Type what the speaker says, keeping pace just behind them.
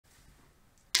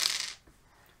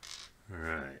All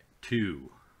right, 2.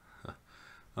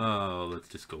 Oh, let's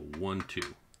just go 1, 2.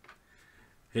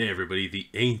 Hey everybody, the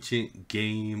ancient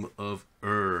game of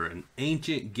an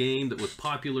ancient game that was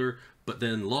popular but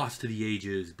then lost to the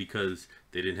ages because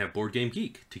they didn't have Board Game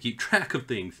Geek to keep track of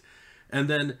things, and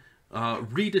then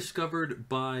rediscovered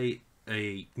by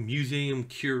a museum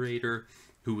curator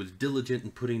who was diligent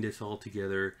in putting this all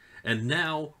together, and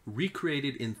now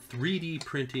recreated in 3D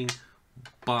printing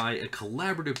by a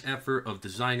collaborative effort of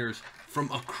designers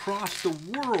from across the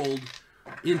world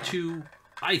into,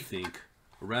 I think,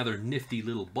 a rather nifty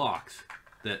little box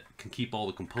that can keep all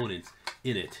the components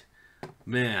in it.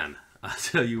 Man, I'll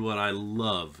tell you what, I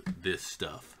love this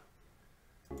stuff.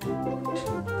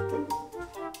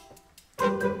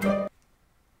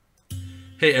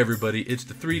 Hey everybody, it's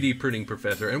the 3D Printing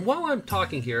Professor, and while I'm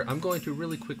talking here, I'm going to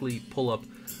really quickly pull up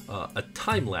a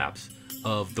time lapse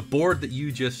of the board that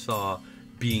you just saw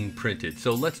being printed.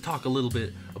 So let's talk a little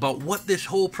bit about what this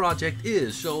whole project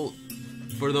is. So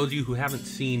for those of you who haven't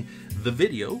seen the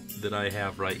video that I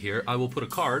have right here, I will put a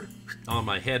card on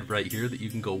my head right here that you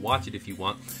can go watch it if you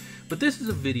want. But this is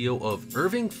a video of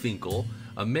Irving Finkel,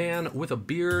 a man with a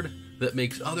beard that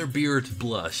makes other beards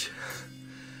blush.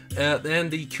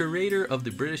 And the curator of the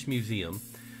British Museum,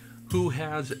 who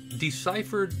has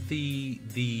deciphered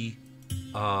the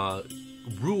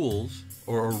rules,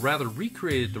 or rather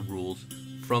recreated the rules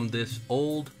from this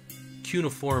old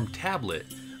cuneiform tablet.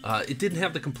 It didn't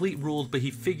have the complete rules, but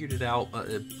he figured it out,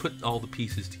 put all the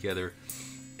pieces together,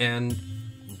 and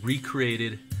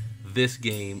recreated this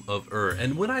game of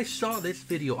And when I saw this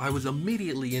video, I was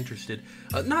immediately interested,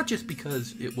 not just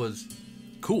because it was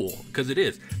cool, because it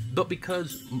is, but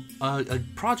because a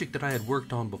project that I had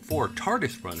worked on before,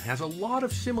 TARDIS Run, has a lot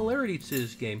of similarities to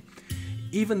this game,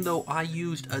 even though I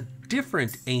used a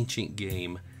different ancient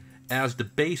game as the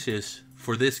basis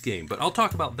for this game. But I'll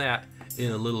talk about that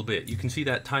in a little bit. You can see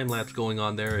that time lapse going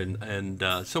on there,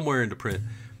 and somewhere in the print,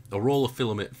 a roll of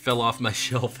filament fell off my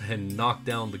shelf and knocked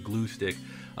down the glue stick.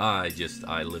 I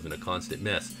live in a constant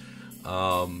mess.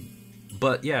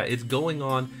 But yeah, it's going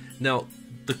on. Now,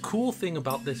 the cool thing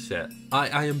about this set,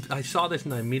 I saw this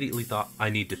and I immediately thought, I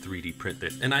need to 3D print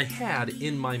this. And I had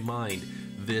in my mind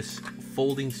this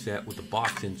folding set with a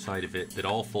box inside of it that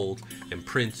all folds and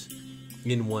prints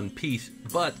in one piece.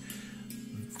 But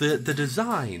the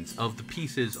designs of the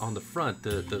pieces on the front,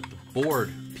 the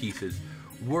board pieces,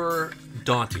 were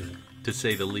daunting, to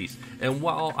say the least. And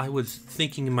while I was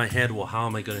thinking in my head, well, how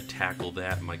am I going to tackle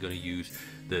that? Am I going to use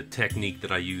the technique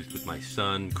that I used with my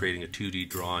son, creating a 2D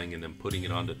drawing and then putting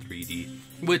it onto 3D,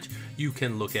 which you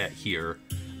can look at here,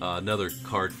 another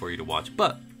card for you to watch.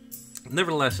 But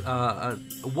nevertheless,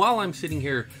 while I'm sitting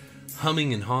here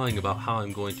humming and hawing about how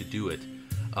I'm going to do it,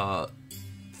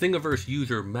 Thingiverse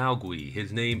user Malgui,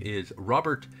 his name is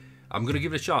Robert, I'm going to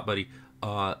give it a shot, buddy,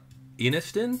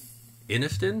 Ihnatisin?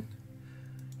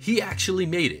 He actually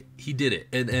made it. He did it,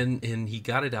 and he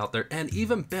got it out there, and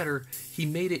even better, he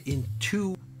made it in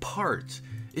 2 parts.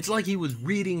 It's like he was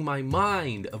reading my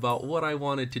mind about what I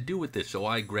wanted to do with this. So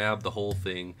I grabbed the whole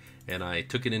thing and I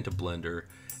took it into Blender,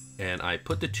 and I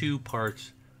put the 2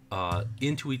 parts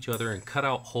into each other and cut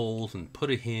out holes and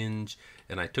put a hinge,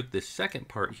 and I took this second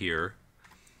part here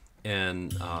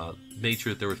and made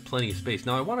sure that there was plenty of space.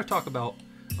 Now I want to talk about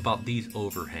these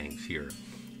overhangs here.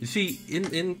 You see,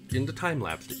 in the time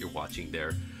lapse that you're watching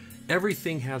there,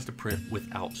 everything has to print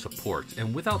without supports,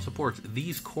 and without supports,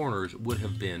 these corners would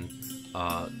have been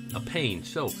a pain.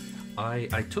 So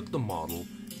I took the model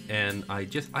and I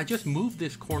just moved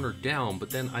this corner down, but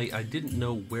then I didn't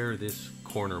know where this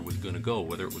corner was going to go,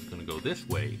 whether it was going to go this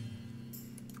way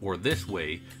or this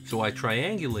way. So I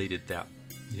triangulated that,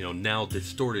 now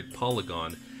distorted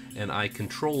polygon, and I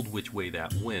controlled which way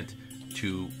that went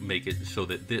to make it so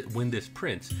that when this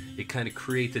prints, it kind of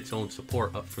creates its own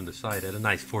support up from the side at a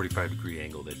nice 45-degree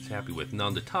angle that it's happy with. And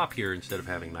on the top here, instead of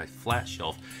having a nice flat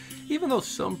shelf, even though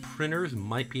some printers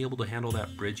might be able to handle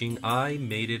that bridging, I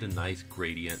made it a nice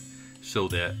gradient so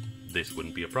that this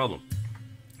wouldn't be a problem.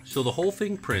 So the whole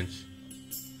thing prints.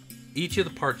 Each of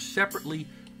the parts separately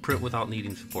print without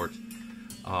needing supports.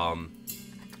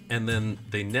 And then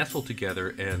they nestle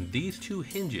together, and these 2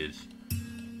 hinges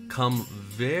come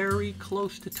very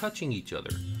close to touching each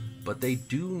other, but they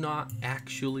do not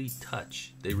actually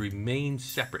touch. They remain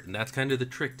separate, and that's kind of the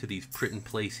trick to these print in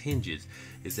place hinges,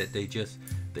 is that they just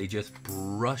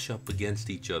brush up against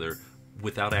each other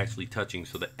without actually touching,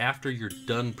 so that after you're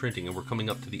done printing, and we're coming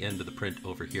up to the end of the print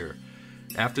over here,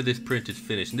 after this print is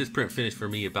finished, and this print finished for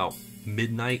me about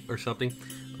midnight or something,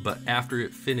 but after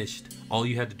it finished, all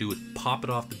you had to do was pop it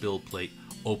off the build plate,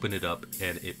 open it up,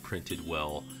 and it printed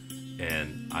well.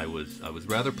 and I was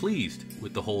rather pleased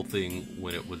with the whole thing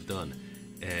when it was done.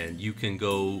 And you can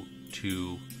go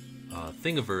to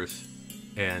Thingiverse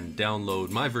and download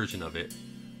my version of it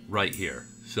right here.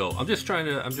 So I'm just trying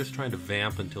to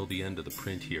vamp until the end of the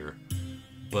print here.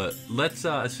 But let's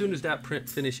as soon as that print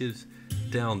finishes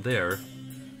down there,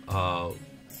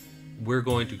 we're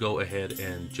going to go ahead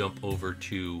and jump over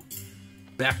to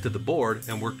back to the board,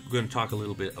 and we're going to talk a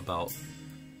little bit about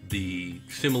the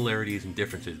similarities and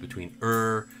differences between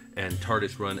and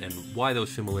TARDIS run, and why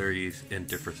those similarities and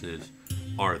differences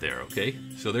are there. Okay,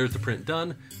 so there's the print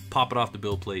done. Pop it off the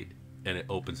build plate, and it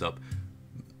opens up.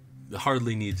 It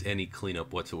hardly needs any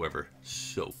cleanup whatsoever.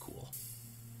 So cool.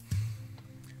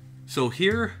 So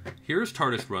here's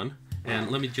TARDIS run,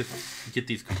 and let me just get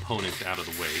these components out of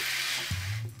the way.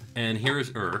 And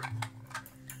here's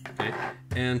okay,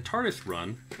 and TARDIS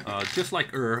run, just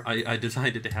like I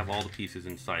designed it to have all the pieces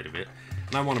inside of it,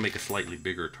 and I want to make a slightly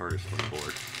bigger TARDIS run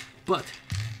board. But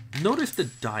notice the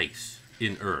dice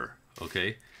in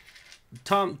okay?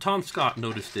 Tom Scott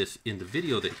noticed this in the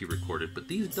video that he recorded, but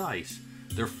these dice,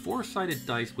 they're four-sided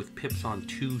dice with pips on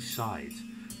two sides,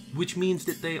 which means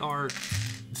that they are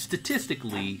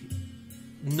statistically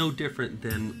no different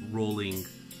than rolling,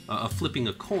 flipping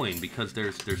a coin, because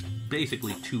there's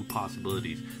basically two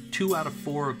possibilities. 2 out of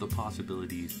 4 of the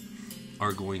possibilities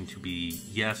are going to be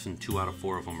yes, and 2 out of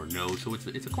 4 of them are no. So it's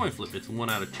a coin flip. It's 1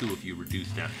 out of 2 if you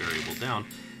reduce that variable down.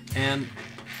 And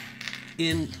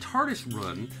in TARDIS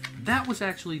run, that was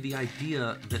actually the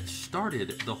idea that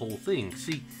started the whole thing.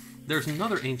 See, there's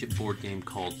another ancient board game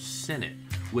called Senate,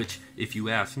 which, if you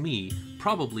ask me,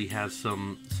 probably has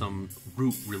some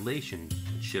root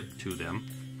relationship to them.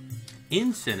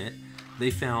 In Senate, they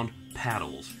found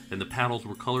paddles, and the paddles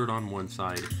were colored on one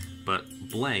side, but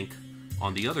blank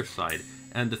on the other side.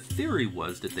 And the theory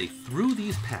was that they threw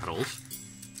these paddles,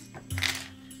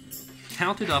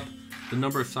 counted up the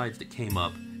number of sides that came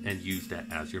up, and used that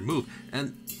as your move.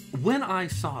 And when I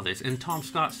saw this, and Tom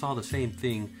Scott saw the same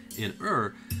thing in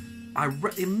I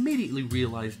immediately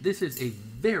realized this is a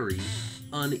very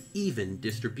uneven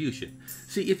distribution.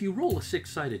 See, if you roll a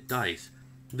 6-sided dice,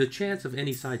 the chance of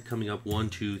any side coming up 1,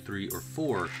 2, 3, or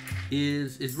 4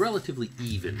 is relatively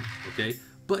even, okay?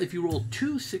 But if you roll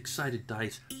 2 6-sided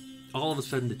dice, all of a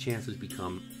sudden the chances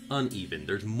become uneven.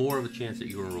 There's more of a chance that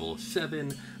you're going to roll a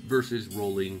 7 versus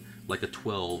rolling like a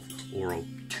 12 or a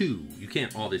 2. You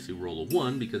can't obviously roll a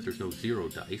 1 because there's no 0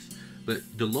 dice,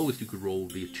 but the lowest you could roll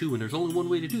would be a 2, and there's only one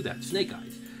way to do that, snake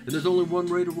eyes. And there's only one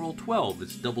way to roll 12,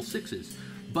 it's double 6s.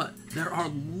 But there are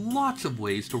lots of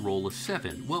ways to roll a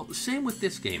 7. Well, same with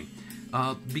this game.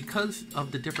 Because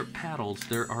of the different paddles,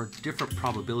 there are different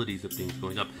probabilities of things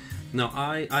going up. Now,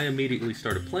 I immediately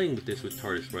started playing with this with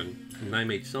TARDIS run, and I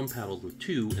made some paddles with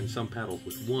 2 and some paddles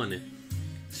with 1,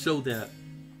 so that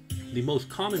the most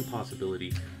common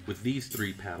possibility with these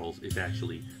 3 paddles is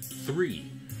actually 3,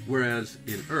 whereas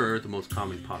in the most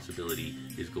common possibility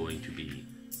is going to be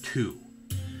 2.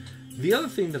 The other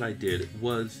thing that I did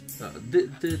was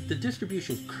the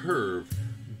distribution curve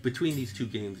between these two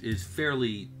games is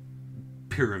fairly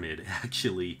pyramid,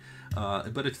 actually,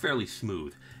 but it's fairly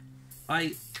smooth.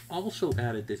 I also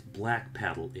added this black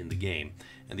paddle in the game,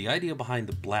 and the idea behind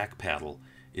the black paddle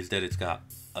is that it's got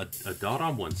a dot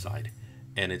on one side,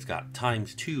 and it's got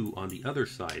 ×2 on the other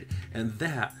side, and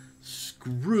that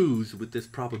screws with this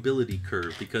probability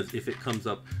curve, because if it comes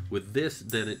up with this,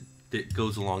 then it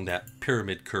goes along that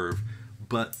pyramid curve.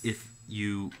 But if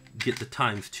you get the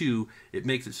 ×2, it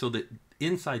makes it so that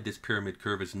inside this pyramid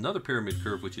curve is another pyramid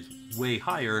curve which is way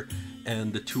higher,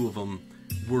 and the two of them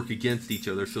work against each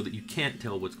other so that you can't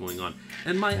tell what's going on.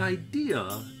 And my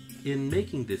idea in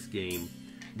making this game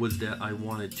was that I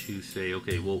wanted to say,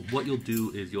 okay, well, what you'll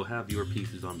do is you'll have your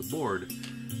pieces on the board,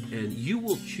 and you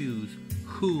will choose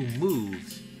who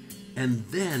moves, and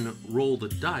then roll the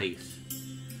dice,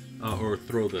 or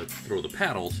throw the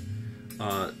paddles,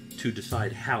 to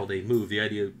decide how they move. The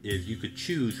idea is you could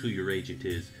choose who your agent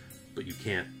is, but you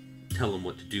can't tell them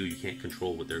what to do. You can't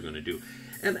control what they're going to do.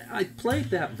 And I played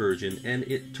that version, and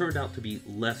it turned out to be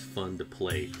less fun to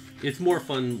play. It's more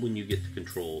fun when you get to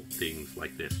control things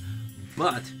like this.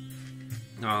 But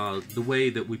the way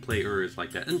that we play is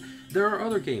like that. And there are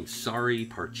other games, Sorry,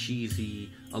 Parcheesi,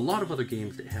 a lot of other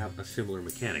games that have a similar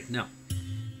mechanic. Now,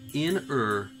 in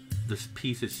the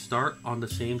pieces start on the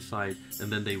same side,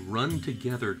 and then they run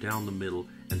together down the middle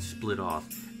and split off.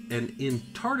 And in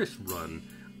TARDIS run,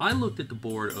 I looked at the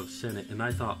board of Senate, and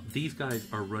I thought these guys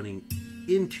are running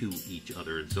into each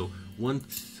other. And so one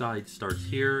side starts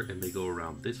here, and they go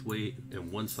around this way,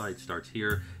 and one side starts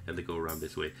here, and they go around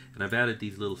this way. And I've added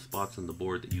these little spots on the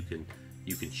board that you can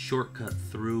You can shortcut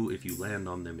through if you land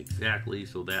on them exactly,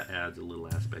 so that adds a little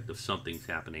aspect of something's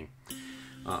happening.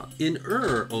 In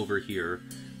over here,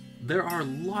 there are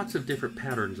lots of different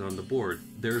patterns on the board.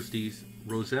 There's these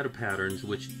Rosetta patterns,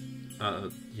 which,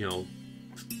 you know,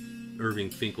 Irving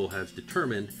Finkel has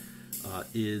determined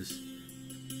is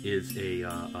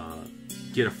a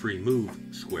get a free move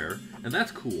square, and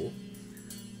that's cool.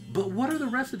 But what are the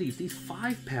rest of these? These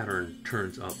 5 pattern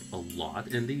turns up a lot,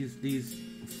 and these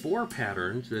 4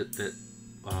 patterns that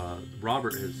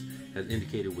Robert has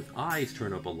indicated with eyes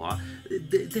turn up a lot.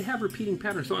 They have repeating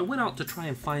patterns. So I went out to try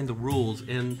and find the rules,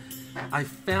 and I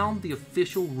found the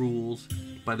official rules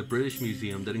by the British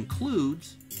Museum that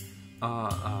includes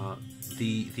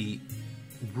the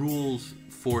rules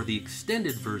for the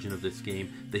extended version of this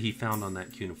game that he found on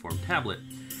that cuneiform tablet.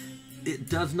 It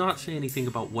does not say anything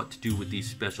about what to do with these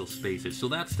special spaces, so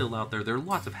that's still out there. There are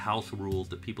lots of house rules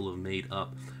that people have made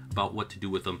up about what to do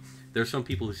with them. There are some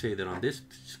people who say that on this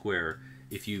square,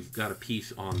 if you've got a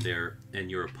piece on there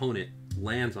and your opponent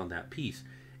lands on that piece,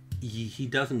 he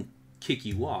doesn't kick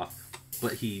you off,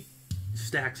 but he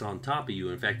stacks on top of you.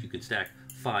 In fact, you can stack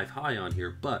 5 high on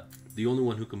here, but the only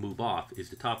one who can move off is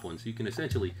the top one. So you can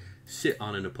essentially sit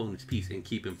on an opponent's piece and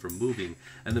keep him from moving,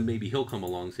 and then maybe he'll come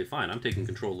along and say, fine, I'm taking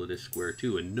control of this square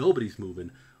too, and nobody's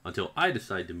moving until I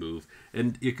decide to move,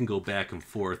 and it can go back and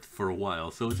forth for a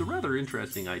while. So it's a rather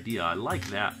interesting idea. I like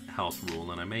that house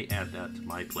rule, and I may add that to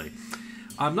my play.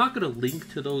 I'm not going to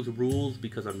link to those rules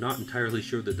because I'm not entirely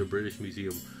sure that the British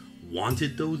Museum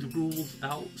wanted those rules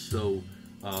out, so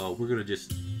we're going to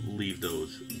just leave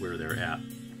those where they're at.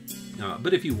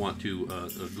 But if you want to,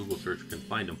 a Google search can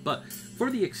find them. But for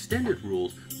the extended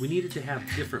rules, we needed to have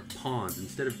different pawns.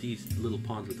 Instead of these little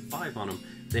pawns with 5 on them,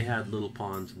 they had little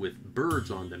pawns with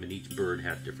birds on them, and each bird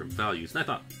had different values. And I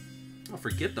thought, oh,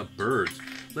 forget the birds.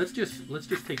 Let's just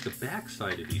take the back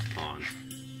side of these pawns,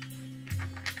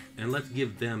 and let's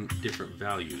give them different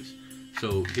values.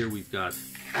 So here we've got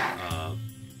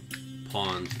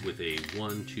pawns with a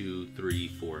 1, 2, 3,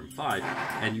 4, and 5,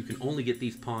 and you can only get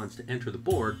these pawns to enter the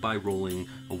board by rolling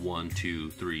a 1,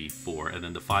 2, 3, 4, and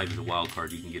then the 5 is a wild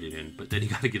card. You can get it in, but then you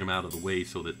got to get them out of the way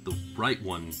so that the right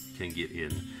one can get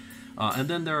in. And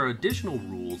then there are additional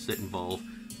rules that involve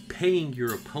paying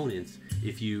your opponents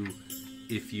if you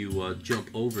jump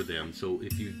over them. So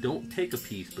if you don't take a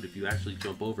piece, but if you actually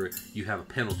jump over it, you have a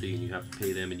penalty and you have to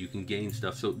pay them, and you can gain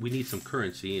stuff. So we need some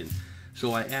currency, and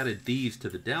so I added these to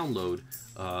the download.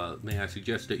 May I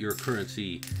suggest that your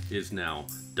currency is now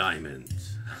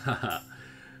diamonds.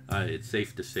 It's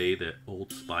safe to say that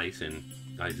Old Spice and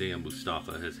Isaiah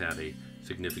Mustafa has had a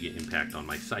significant impact on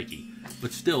my psyche.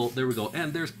 But still, there we go.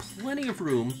 And there's plenty of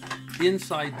room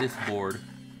inside this board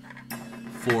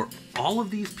for all of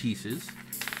these pieces,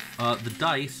 the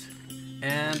dice,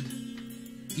 and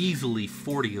easily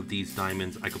 40 of these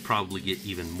diamonds. I could probably get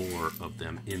even more of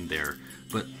them in there.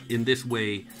 But in this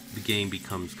way, the game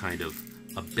becomes kind of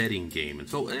a betting game. And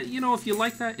so, you know, if you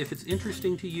like that, if it's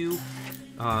interesting to you,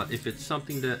 if it's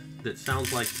something that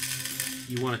sounds like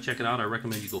you want to check it out, I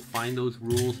recommend you go find those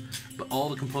rules. But all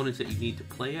the components that you need to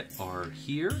play it are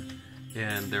here,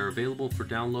 and they're available for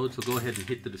download. So go ahead and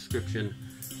hit the description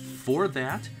for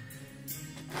that.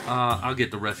 I'll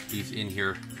get the recipes in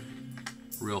here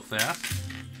real fast.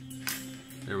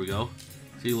 There we go.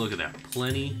 See, look at that.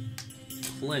 Plenty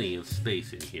of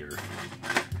space in here.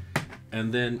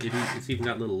 And then it's even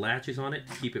got little latches on it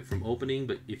to keep it from opening,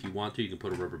 but if you want to, you can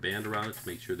put a rubber band around it to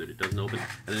make sure that it doesn't open.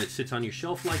 And then it sits on your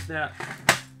shelf like that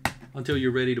until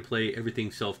you're ready to play.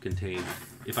 Everything self-contained.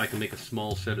 If I can make a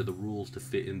small set of the rules to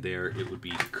fit in there, it would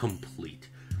be complete.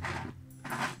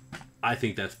 I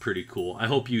think that's pretty cool. I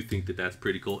hope you think that that's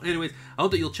pretty cool. Anyways, I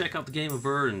hope that you'll check out the game of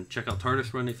and check out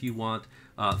TARDIS Run if you want.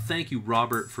 Thank you,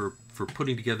 Robert, for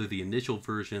putting together the initial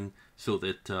version so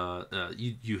that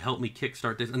you helped me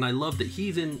kickstart this. And I love that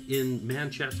he's in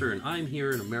Manchester and I'm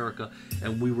here in America,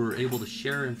 and we were able to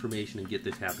share information and get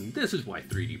this happening. This is why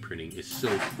 3D printing is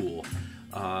so cool.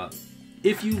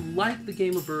 If you like the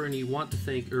game of and you want to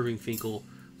thank Irving Finkel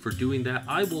for doing that,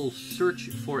 I will search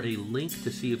for a link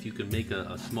to see if you can make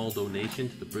a small donation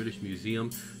to the British Museum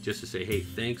just to say, hey,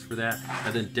 thanks for that,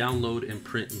 and then download and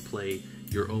print and play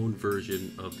your own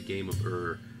version of the game of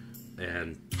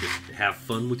and just have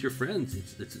fun with your friends.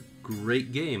 It's a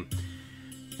great game.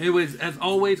 Anyways, as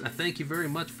always, I thank you very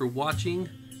much for watching.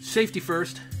 Safety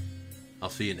first. I'll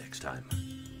see you next time.